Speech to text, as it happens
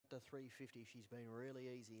to 350. She's been really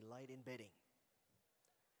easy late in betting.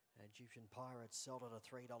 Egyptian Pirates sold at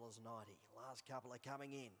 $3.90. Last couple are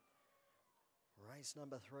coming in. Race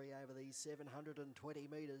number 3 over these 720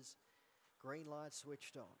 metres. Green light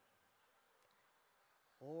switched on.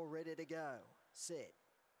 All ready to go. Set.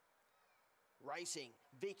 Racing.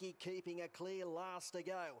 Vicky keeping a clear, last to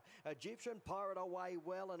go. Egyptian Pirate away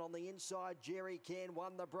well, and on the inside Jerry Can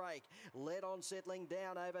won the break. Led on settling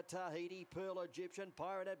down over Tahiti Pearl. Egyptian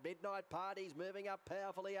Pirate at Midnight Party's moving up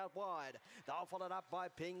powerfully out wide. They'll followed up by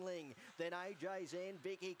Ping Ling. Then AJ Zen,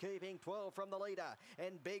 Vicky keeping 12 from the leader.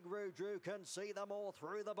 And Big Roo Drew can see them all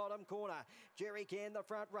through the bottom corner. Jerry Can the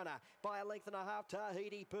front runner. By a length and a half,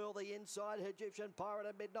 Tahiti Pearl the inside. Egyptian Pirate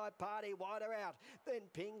at Midnight Party wider out. Then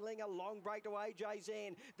Ping Ling a long break to AJ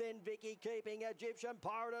Zen, then Vicky keeping. Egyptian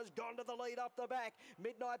Pirate has gone to the lead off the back.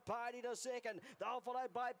 Midnight Party to second. They'll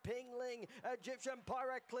followed by Ping Ling. Egyptian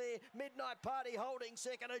Pirate clear. Midnight Party holding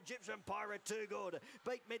second. Egyptian Pirate too good.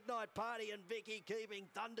 Beat Midnight Party, and Vicky keeping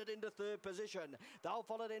thundered into third position. They'll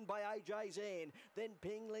followed in by AJ Zen, then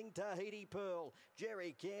Ping Ling, Tahiti Pearl,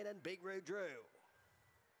 Jerry Can and Big Roo Drew.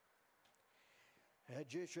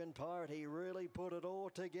 Egyptian Pirate, he really put it all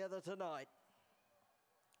together tonight.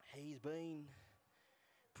 He's been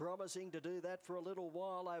promising to do that for a little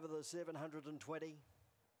while over the 720.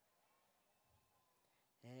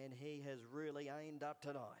 And he has really aimed up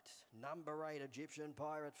tonight. Number 8, Egyptian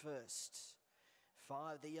Pirate first.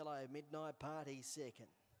 5, the yellow, Midnight Party second.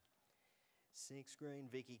 6, green,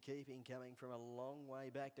 Vicky keeping, coming from a long way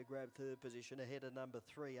back to grab third position ahead of number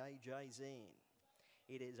 3, AJ Zen.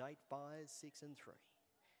 It is 8, 5, 6 and 3.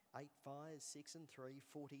 8, 5, 6 and 3,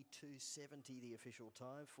 42.70 the official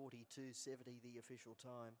time, 42.70 the official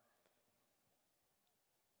time.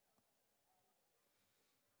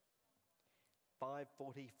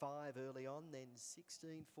 $5.45 early on, then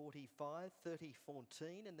 16.45,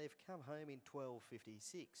 30.14, and they've come home in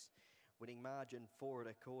 12.56. Winning margin 4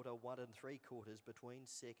 1/4, 1 3/4 between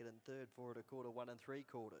second and third, 4 1/4, 1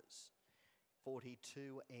 3/4.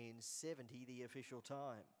 42.70 the official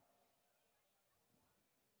time.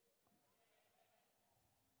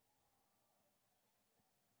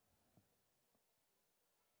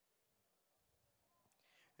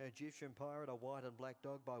 Egyptian Pirate, a white and black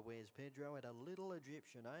dog by Wes Pedro, and a Little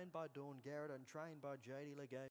Egyptian owned by Dawn Garrett and trained by JD Legate.